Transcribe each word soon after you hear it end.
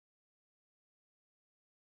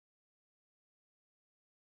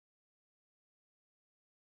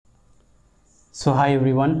So hi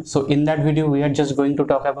everyone. So in that video we are just going to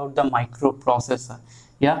talk about the microprocessor.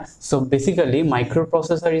 Yeah. So basically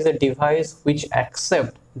microprocessor is a device which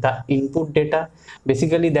accept the input data.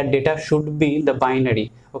 Basically that data should be the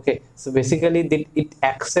binary. Okay. So basically it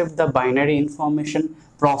accept the binary information,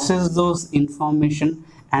 process those information,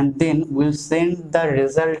 and then will send the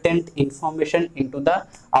resultant information into the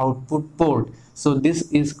output port. So this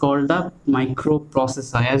is called the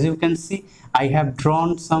microprocessor. As you can see, I have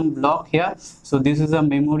drawn some block here. So this is a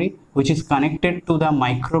memory which is connected to the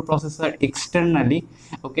microprocessor externally.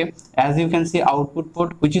 Okay, as you can see, output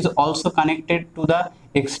port which is also connected to the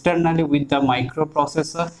externally with the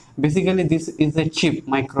microprocessor. Basically this is a chip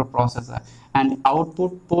microprocessor, and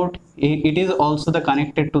output port it is also the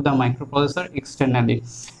connected to the microprocessor externally.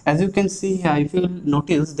 As you can see here, if you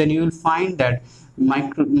notice, then you will find that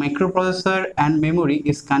microprocessor and memory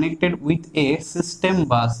is connected with a system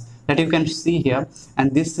bus that you can see here,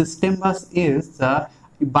 and this system bus is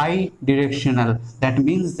bi-directional. That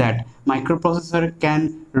means that microprocessor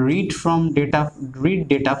can read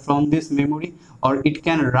data from this memory, or it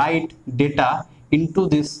can write data into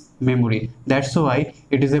this memory. That's why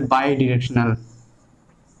it is a bi-directional.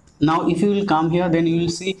 Now if you will come here, then you will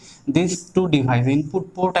see these two devices,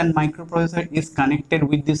 input port and microprocessor, is connected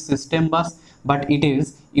with this system bus, but it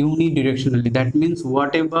is unidirectionally. That means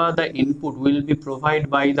whatever the input will be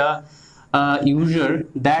provided by the user,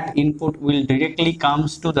 that input will directly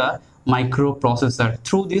comes to the microprocessor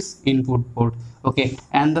through this input port. Okay,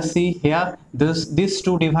 and the see here, this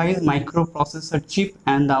two device, microprocessor chip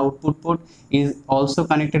and the output port, is also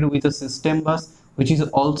connected with a system bus which is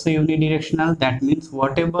also unidirectional. That means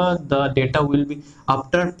whatever the data will be,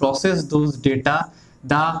 after process those data,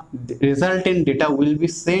 the resultant data will be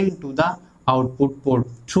sent to the output port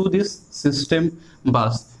through this system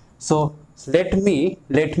bus. So let me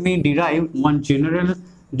derive one general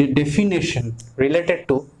definition related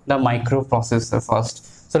to the microprocessor first.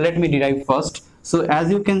 So let me derive first. So as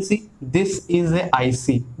you can see, this is a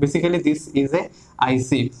IC. Basically this is a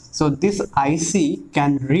IC. So this IC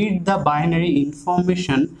can read the binary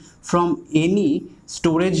information from any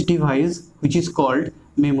storage device which is called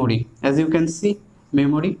memory. As you can see,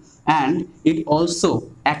 memory, and it also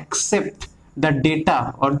accept the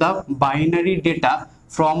data or the binary data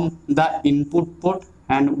from the input port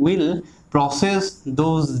and will process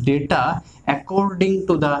those data according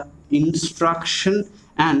to the instruction,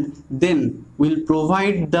 and then will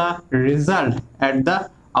provide the result at the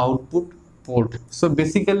output port. So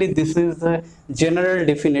basically this is the general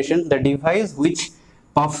definition, the device which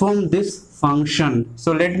perform this function.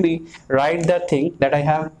 So let me write the thing that I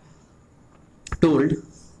have told.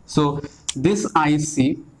 So this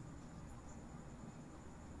IC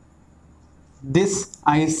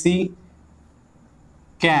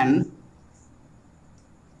can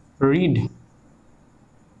read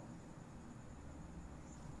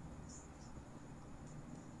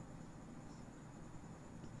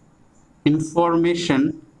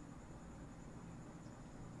information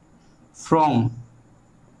from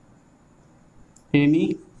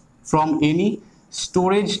any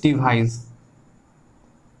storage device.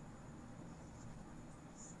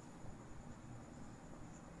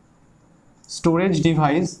 Storage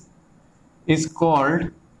device is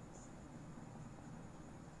called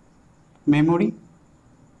memory.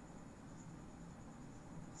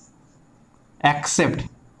 Accept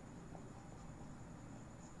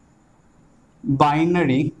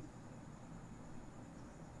binary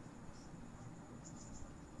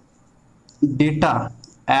data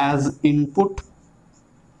as input,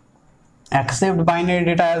 accept binary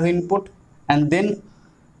data as input, and then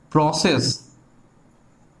process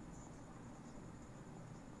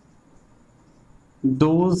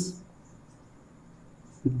those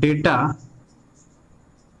data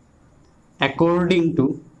according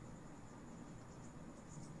to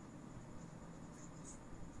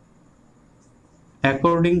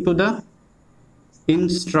the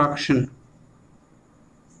instruction.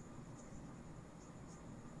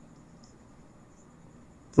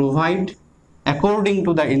 Provide according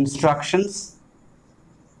to the instructions,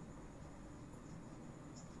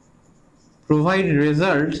 provide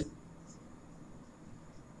result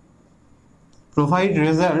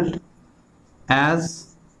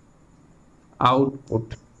as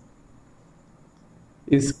output,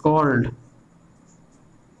 is called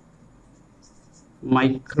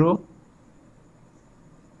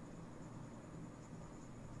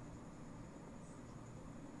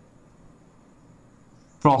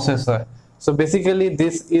microprocessor. So basically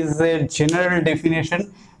this is a general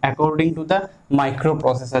definition according to the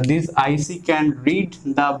microprocessor. This IC can read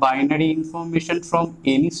the binary information from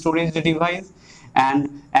any storage device, and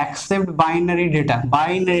accept binary data.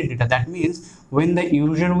 That means when the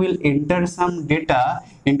user will enter some data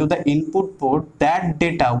into the input port, that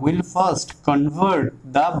data will first convert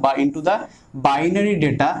into the binary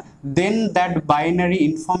data, then that binary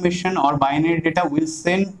information or binary data will be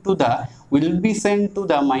sent to the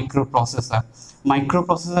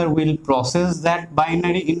microprocessor will process that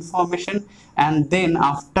binary information, and then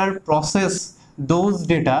after process those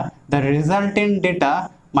data, the resultant data,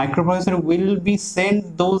 microprocessor will be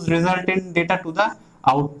sent those resultant data to the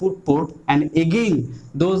output port, and again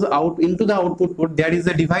those out into the output port there is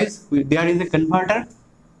a device, there is a converter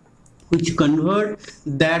which convert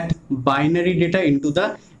that binary data into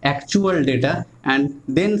the actual data, and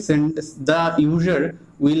then the user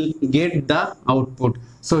will get the output.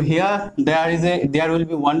 So here there will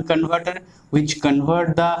be one converter which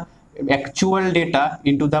convert the actual data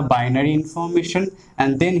into the binary information,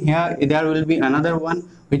 and then here there will be another one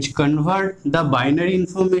which convert the binary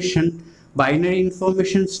informations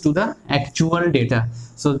to the actual data.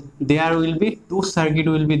 So there will be two circuit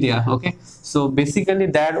will be there. Okay, so basically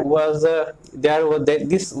this was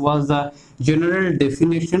the general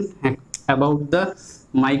definition about the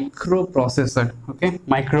microprocessor. Okay,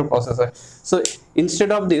 microprocessor. So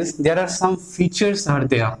instead of this, there are some features are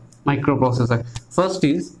there. Microprocessor, first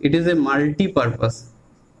is it is a multi-purpose.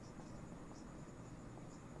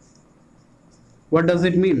 What does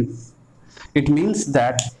it mean? It means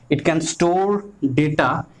that it can store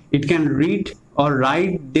data, it can read or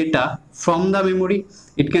write data from the memory,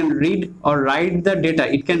 it can read or write the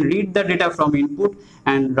data, it can read the data from input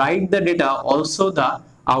and write the data also the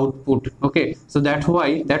output. Okay, so that's why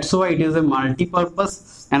it is a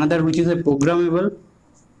multi-purpose. Another which is a programmable.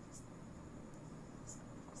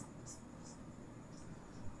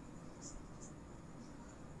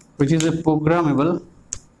 Which is a programmable.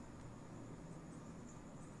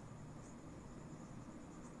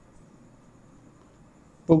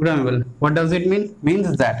 What does it mean?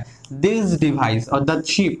 Means that this device or the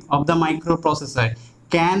chip of the microprocessor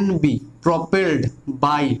can be propelled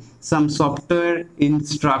by some software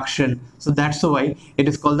instruction. So that's why it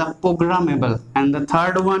is called the programmable. And the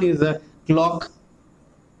third one is a clock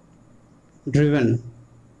driven.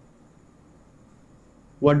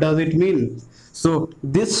 What does it mean? So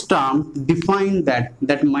this term defines that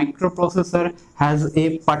microprocessor has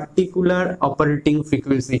a particular operating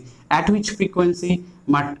frequency, at which frequency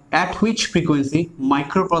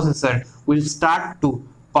microprocessor will start to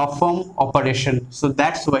perform operation. So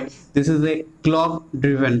that's why this is a clock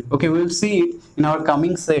driven. Okay, we'll see it in our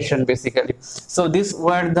coming session basically. So these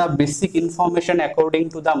were the basic information according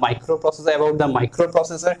to the microprocessor, about the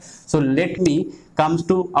microprocessor. So let me come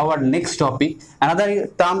to our next topic. Another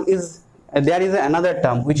term is there is another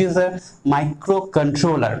term which is a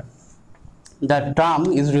microcontroller. The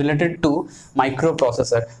term is related to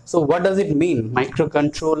microprocessor. So what does it mean,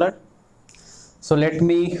 microcontroller? So let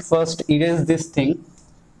me first erase this thing.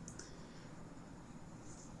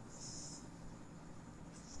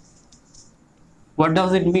 What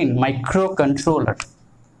does it mean, microcontroller?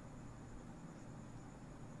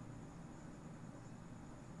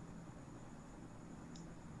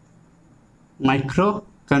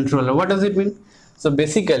 Microcontroller, what does it mean? So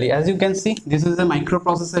basically, as you can see, this is a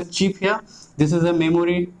microprocessor chip here, this is a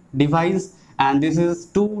memory device, and this is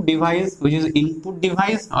two device, which is input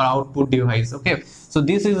device or output device. Okay, so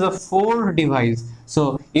this is a 4 device.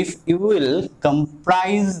 So if you will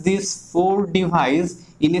comprise this 4 device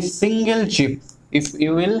in a single chip, if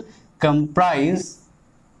you will comprise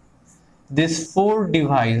this 4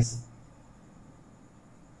 device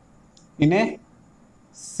in a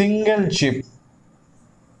single chip,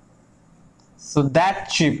 so that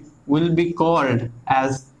chip will be called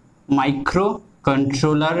as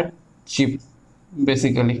microcontroller chip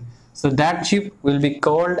basically. So that chip will be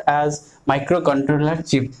called as microcontroller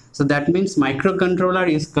chip. So that means microcontroller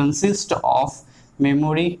is consist of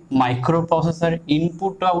memory, microprocessor,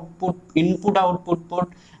 input output port,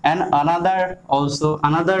 and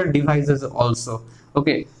another devices also.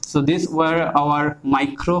 Okay, so these were our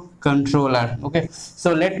microcontroller. Okay,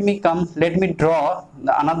 so let me draw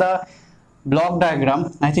another block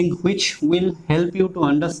diagram, I think, which will help you to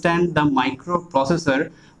understand the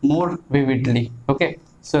microprocessor more vividly. Okay,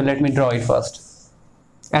 so let me draw it first.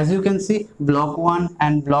 As you can see, block 1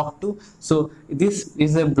 and block 2. So this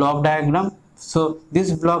is a block diagram. So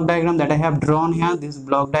this block diagram that I have drawn here, this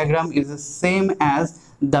block diagram is the same as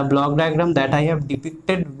the block diagram that I have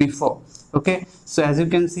depicted before. Okay, so as you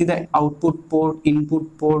can see, the output port,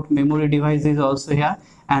 input port, memory device is also here,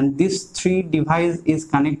 and this three device is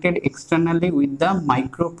connected externally with the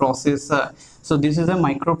microprocessor. So this is a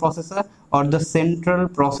microprocessor or the central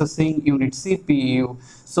processing unit, CPU.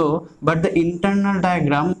 So but the internal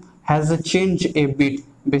diagram has a change a bit.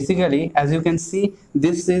 Basically, as you can see,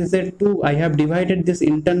 this is a two. I have divided this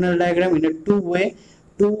internal diagram in a two-way,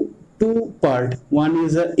 two part. One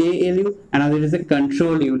is a ALU, another is a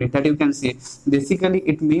control unit, that you can see. Basically,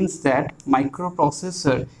 it means that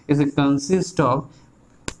microprocessor is a consist of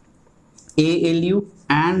ALU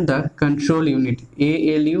and the control unit.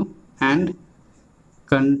 ALU and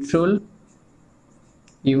control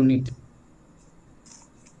unit.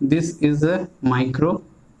 This is a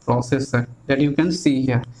microprocessor that you can see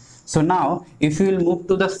here. So now if you will move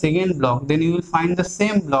to the second block, then you will find the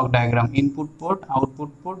same block diagram: input port, output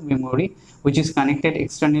port, memory, which is connected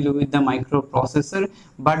externally with the microprocessor,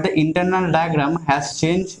 but the internal diagram has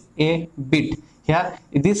changed a bit. Here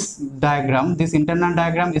this internal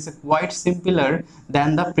diagram is quite simpler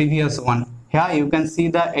than the previous one. Here you can see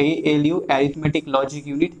the ALU, arithmetic logic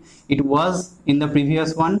unit. It was in the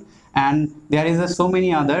previous one, and there is so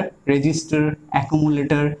many other register,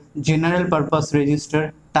 accumulator, general purpose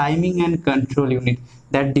register, timing and control unit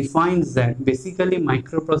that defines that. Basically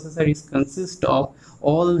microprocessor is consist of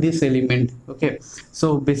all this element. Okay,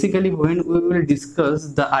 so basically when we will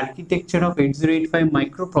discuss the architecture of 8085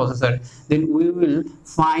 microprocessor, then we will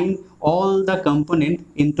find all the component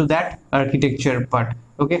into that architecture part.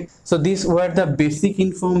 Okay, so these were the basic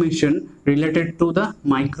information related to the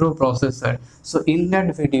microprocessor. So in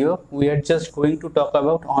that video we are just going to talk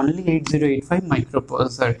about only 8085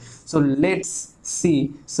 microprocessor. So let's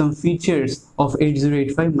see some features of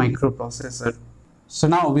 8085 microprocessor. So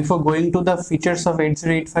now before going to the features of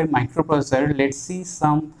 8085 microprocessor, let's see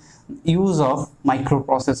some use of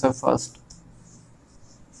microprocessor first.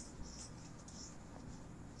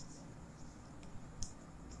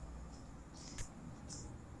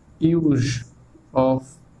 Use of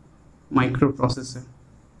microprocessor.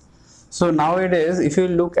 So nowadays if you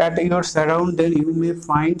look at your surround, then you may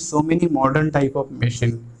find so many modern type of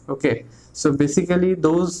machine. Okay, so basically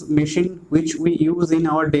those machine which we use in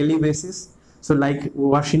our daily basis, so like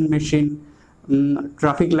washing machine,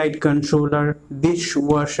 traffic light controller,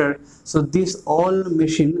 dishwasher, so these all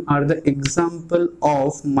machine are the example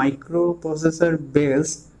of microprocessor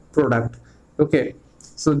based product. Okay,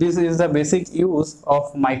 so this is the basic use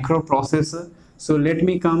of microprocessor. So let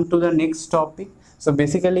me come to the next topic. So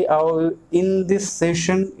basically in this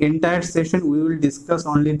session, entire session, we will discuss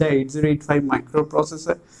only the 8085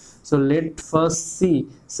 microprocessor. So let's first see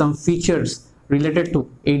some features related to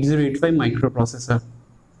 8085 microprocessor.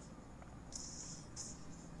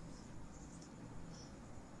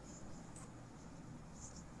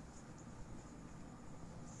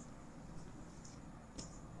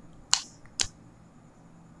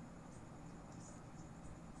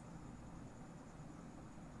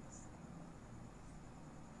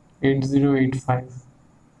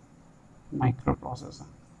 Microprocessor.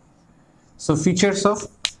 So features of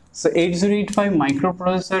 8085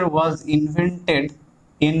 microprocessor was invented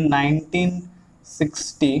in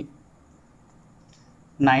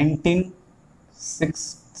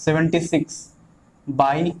 1976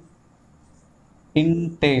 by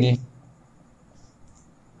Intel.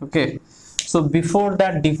 Okay, so before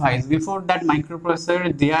that device, before that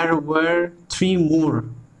microprocessor, there were three more,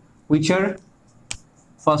 which are,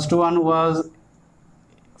 first one was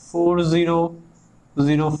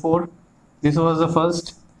 4004. This was the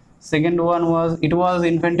first. Second one was, it was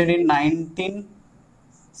invented in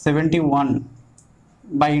 1971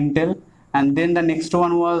 by Intel, and then the next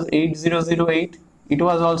one was 8008. It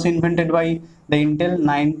was also invented by the Intel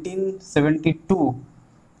 1972,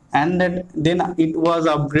 and then it was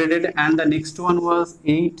upgraded, and the next one was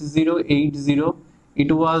 8080.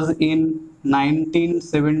 It was in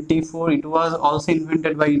 1974. It was also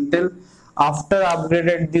invented by Intel. After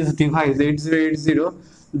upgraded this device 8080,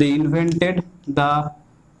 they invented the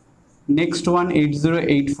next one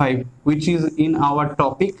 8085, which is in our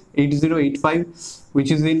topic 8085,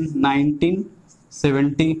 which is in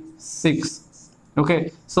 1976.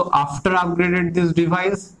 Okay, so after upgraded this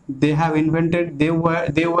device, they were invented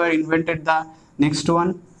the next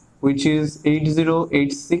one, which is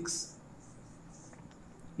 8086.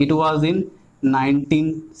 It was in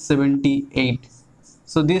 1978.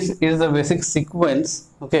 So this is the basic sequence.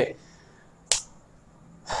 Okay,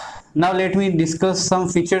 now let me discuss some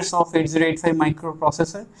features of 8085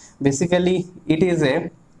 microprocessor. Basically this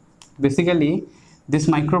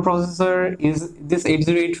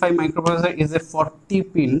 8085 microprocessor is a 40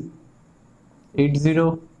 pin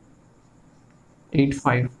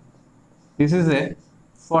 8085. This is a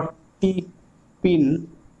 40 pin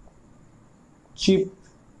chip.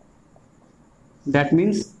 That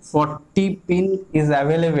means 40 pin is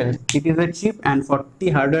available. It is a chip and 40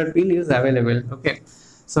 hardware pin is available. Okay,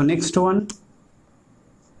 so next one,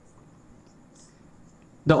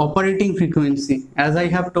 the operating frequency. As I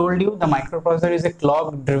have told you, the microprocessor is a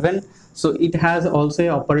clock driven, so it has also a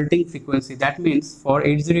operating frequency. That means for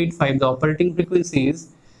 8085 the operating frequency is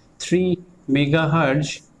 3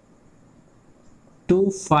 megahertz to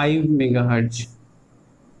 5 megahertz.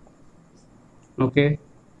 Okay,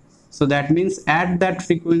 so that means at that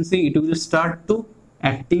frequency it will start to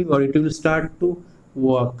active or it will start to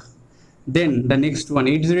work. Then the next one,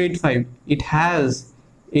 8085, it has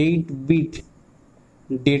 8-bit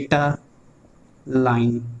data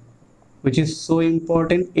line, which is so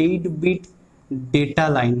important. 8-bit data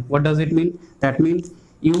line, what does it mean? That means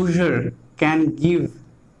user can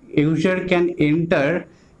enter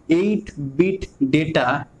 8-bit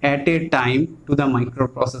data at a time to the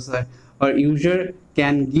microprocessor, or user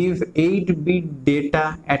can give 8-bit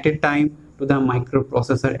data at a time to the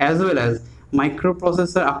microprocessor. As well as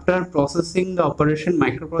microprocessor, after processing the operation,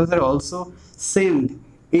 microprocessor also send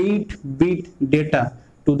 8-bit data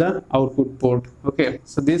to the output port. Okay,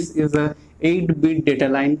 so this is a 8-bit data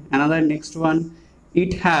line. Another next one,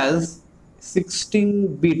 it has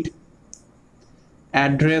 16-bit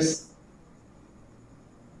address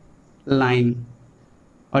line,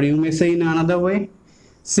 or you may say in another way,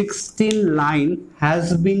 16 line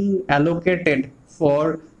has been allocated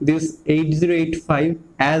for this 8085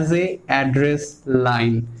 as a address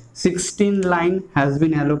line. 16 line has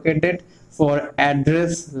been allocated for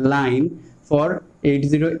address line for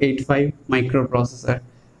 8085 microprocessor.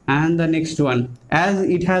 And the next one, as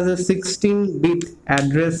it has a 16-bit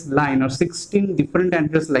address line or 16 different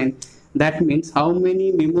address line, that means how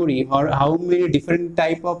many memory or how many different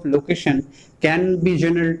type of location can be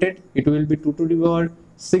generated? It will be 2 to the power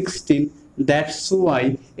 16. That's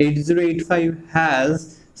why 8085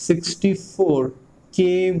 has 64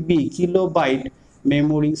 kilobyte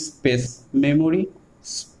memory space.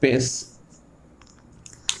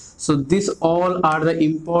 So these all are the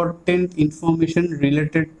important information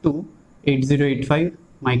related to 8085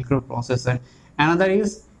 microprocessor. Another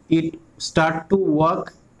is it start to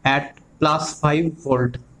work at plus 5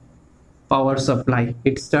 volt power supply.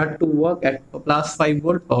 It start to work at plus 5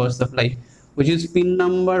 volt power supply, which is pin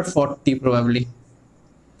number 40 probably,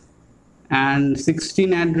 and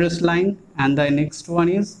 16 address line. And the next one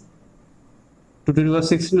is 2 to the power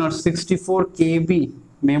 16 or 64 KB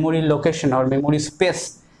memory location or memory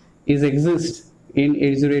space is exist in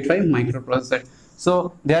 8085 microprocessor.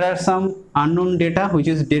 So there are some unknown data, which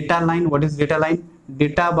is data line. What is data line?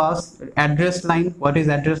 Data bus. Address line. What is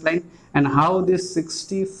address line? And how this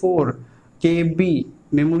 64 KB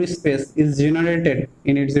memory space is generated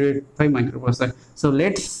in 8085 microprocessor. So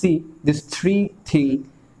let's see these three things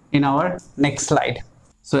in our next slide.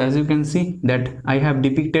 So as you can see that I have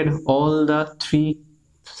depicted all the three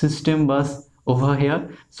system bus over here.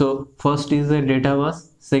 So first is a data bus,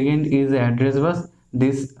 second is the address bus,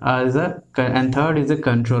 this is a, and third is a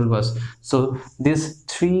control bus. So these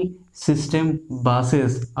three system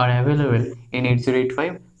buses are available in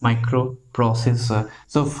 8085 microprocessor.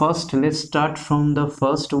 So first let's start from the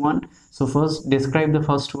first one. So first describe the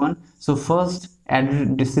first one. So first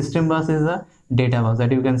the system bus is a data bus,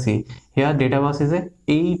 that you can see here. Data bus is a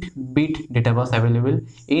 8-bit data bus available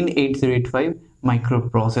in 8085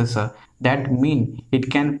 microprocessor. That means it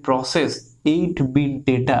can process 8-bit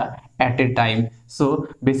data at a time. So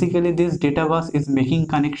basically this data bus is making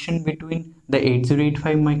connection between the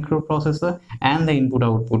 8085 microprocessor and the input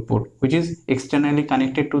output port, which is externally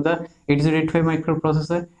connected to the 8085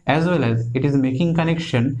 microprocessor, as well as it is making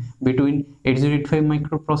connection between 8085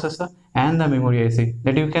 microprocessor and the memory IC,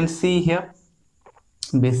 that you can see here.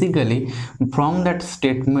 Basically from that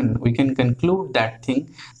statement we can conclude that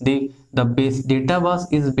thing, the base data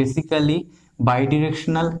bus is basically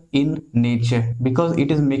bidirectional in nature, because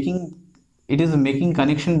it is making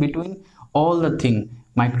connection between all the thing,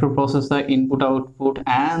 microprocessor, input output,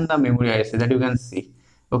 and the memory IC, that you can see.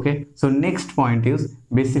 Okay, so next point is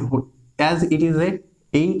basic, as it is a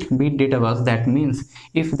 8-bit data bus, that means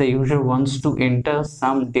if the user wants to enter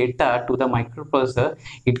some data to the microprocessor,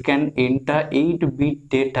 it can enter 8-bit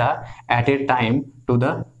data at a time to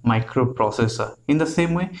the microprocessor. In the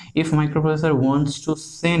same way, if microprocessor wants to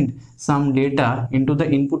send some data into the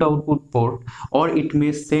input output port, or it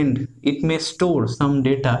may store some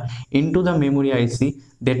data into the memory IC,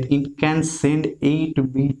 that it can send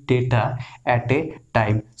 8-bit data at a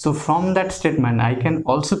time. So from that statement I can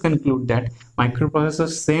also conclude that microprocessor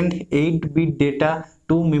send 8-bit data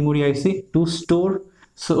to memory IC to store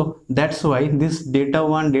So that's why this data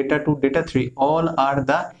 1, data 2, data 3 all are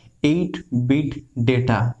the 8-bit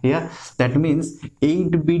data. Yeah, that means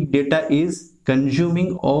 8-bit data is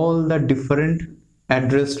consuming all the different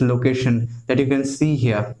address location that you can see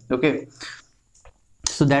here. Okay,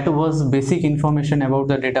 so that was basic information about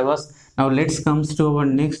the data bus. Now let's comes to our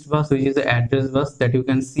next bus, which is the address bus that you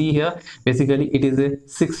can see here. Basically it is a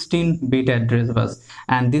 16-bit address bus,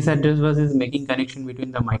 and this address bus is making connection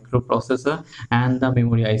between the microprocessor and the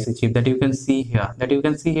memory IC chip that you can see here.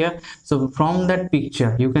 So from that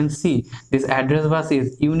picture you can see this address bus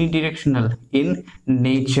is unidirectional in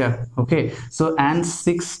nature. Okay, so and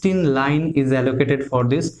 16 line is allocated for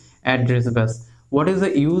this address bus. What is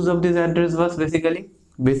the use of this address bus?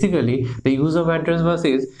 Basically the use of address bus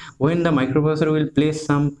is when the microprocessor will place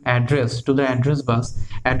some address to the address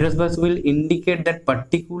bus will indicate that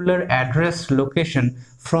particular address location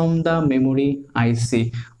from the memory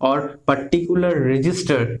IC or particular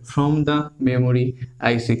register from the memory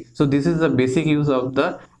IC. So this is the basic use of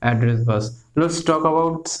the address bus. Let's talk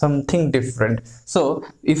about something different. So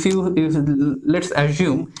if let's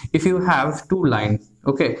assume if you have two lines,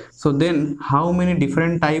 okay, so then how many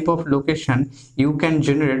different type of location you can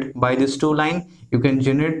generate by this two line? You can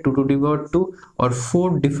generate 2 to the power 2 or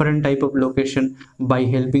 4 different type of location by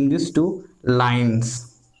helping these two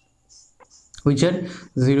lines, which are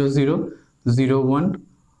 0 0 0 1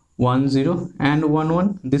 1 0 and 1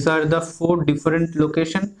 1. These are the 4 different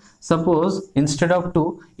location. Suppose instead of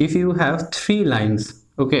 2, if you have 3 lines,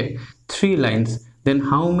 okay, 3 lines, then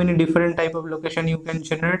how many different type of location you can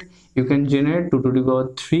generate? You can generate 2 to the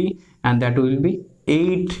power 3, and that will be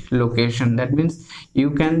 8 location. That means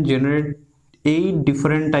you can generate 8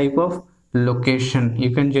 different type of location.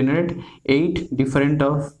 You can generate 8 different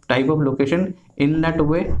of type of location in that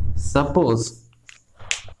way. Suppose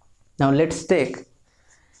now let's take,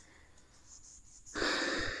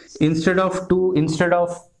 instead of 2, instead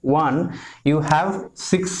of 1, you have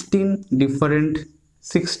 16 different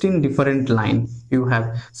line you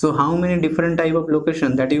have. So how many different type of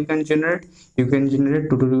location that you can generate? You can generate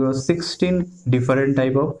 2 to the power 16 different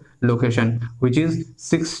type of location, which is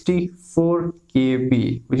 64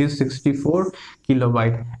 KB, which is 64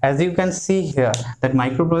 kilobyte. As you can see here that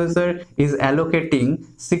microprocessor is allocating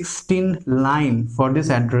 16 line for this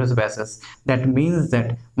address buses. That means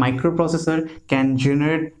that microprocessor can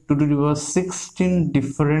generate 2 to the power 16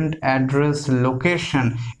 different address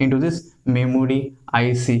location into this memory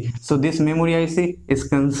IC. So this memory IC is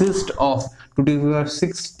consist of 2 to the power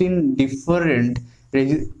 16 different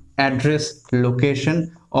address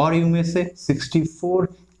location, or you may say 64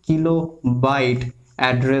 kilobyte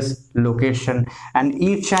address location, and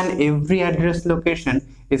each and every address location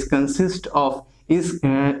is consist of each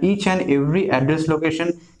and every address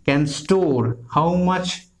location can store how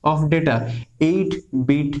much of data?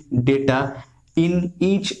 8-bit data in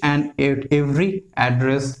each and every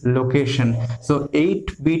address location. So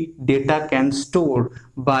 8-bit data can be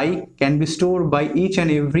stored by each and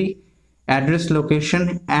every address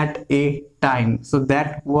location at a time. So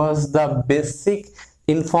that was the basic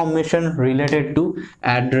information related to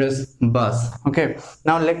address bus. Okay,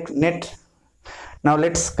 now let's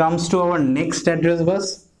comes to our next address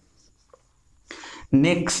bus.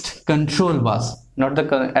 Next control bus, not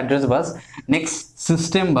the address bus, next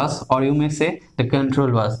system bus, or you may say the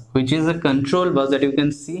control bus, which is a control bus that you can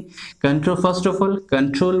see. First of all,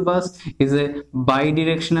 control bus is a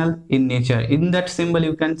bidirectional in nature. In that symbol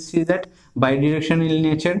you can see that bidirectional in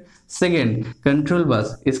nature. Second, control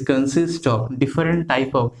bus is consist of different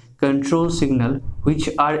type of control signal which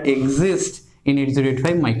are exist in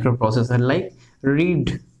 8085 microprocessor, like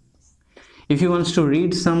read. If you want to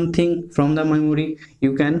read something from the memory,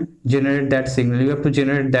 you can generate that signal. You have to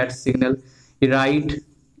generate that signal. Write,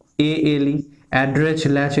 ALE, address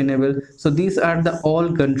latch enable. So these are the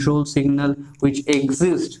all control signal which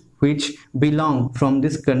exist, which belong from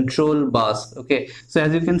this control bus. Okay, so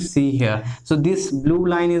as you can see here, so this blue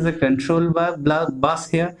line is a control bus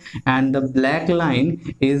here, and the black line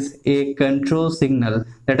is a control signal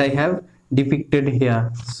that I have depicted here.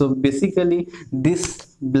 So basically this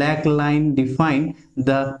black line define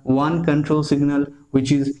the one control signal,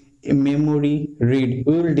 which is a memory read.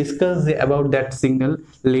 We will discuss about that signal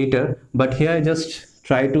later, but here I am just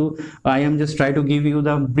try to give you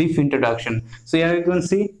the brief introduction. So here you can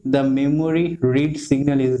see the memory read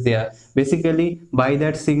signal is there. Basically by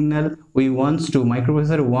that signal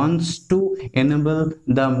microprocessor wants to enable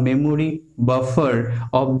the memory buffer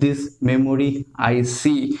of this memory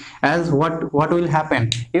IC. As what will happen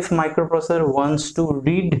if microprocessor wants to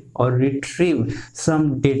read or retrieve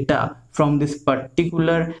some data from this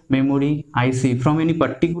particular memory IC, from any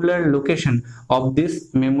particular location of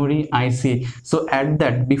this memory IC. So at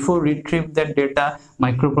that, before retrieve that data,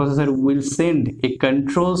 microprocessor will send a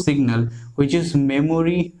control signal which is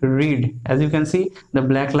memory read, as you can see the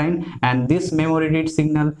black line, and this memory read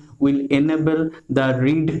signal will enable the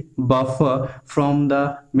read buffer from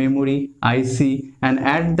the memory IC, and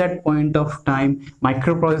at that point of time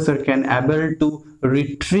microprocessor can able to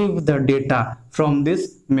retrieve the data from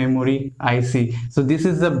this memory IC. So this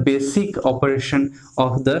is the basic operation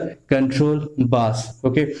of the control bus.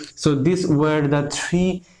 Okay, so these were the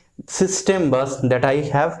three system bus that I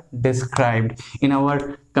have described. In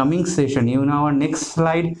our coming session, in our next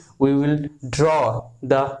slide, we will draw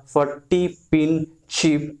the 40 pin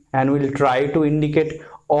chip and we'll try to indicate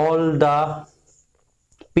all the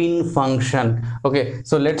pin function. Okay,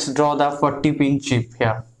 so let's draw the 40 pin chip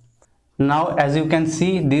here. Now as you can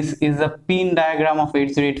see, this is a pin diagram of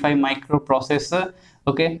 8085 microprocessor.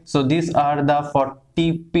 Okay, so these are the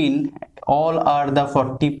 40 pin, all are the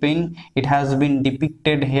 40 pin, it has been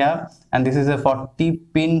depicted here, and this is a 40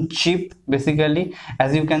 pin chip. Basically,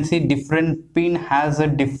 as you can see, different pin has a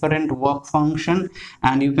different work function,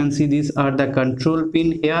 and you can see these are the control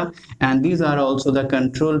pin here, and these are also the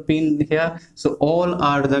control pin here. So all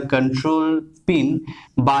are the control pin.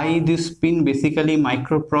 By this pin, basically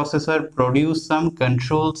microprocessor produce some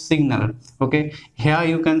control signal. Okay, here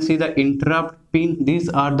you can see the interrupt pin, these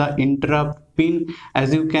are the interrupt pin,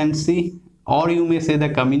 as you can see, or you may say the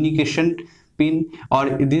communication pin, or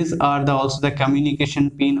these are the also the communication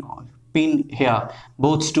pin here,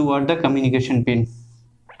 both two are the communication pin.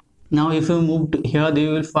 Now if you move to here,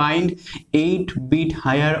 you will find 8-bit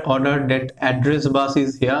higher order that address bus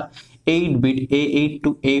is here. 8-bit A8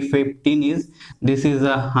 to A15 is, this is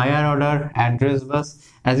a higher order address bus.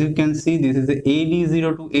 As you can see, this is the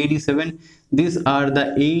AD0 to AD7. These are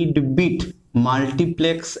the 8-bit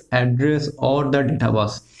multiplex address or the data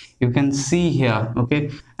bus. You can see here. Okay,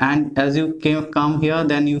 and as you come here,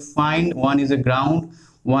 then you find one is a ground,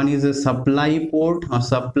 one is a supply port or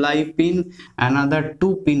supply pin, another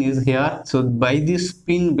 2 pin is here. So by this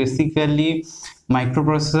pin, basically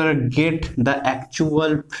microprocessor get the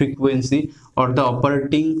actual frequency or the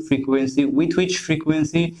operating frequency, with which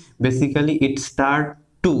frequency basically it start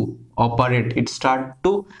to operate, it start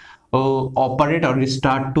to operate or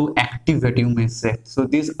start to activate, you may say. So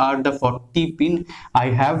these are the 40 pin I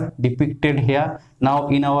have depicted here. Now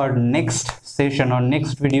in our next session or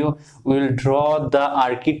next video, we will draw the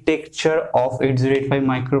architecture of 8085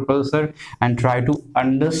 microprocessor and try to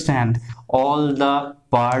understand all the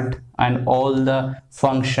part and all the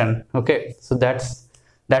function. Okay, so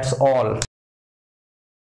that's all.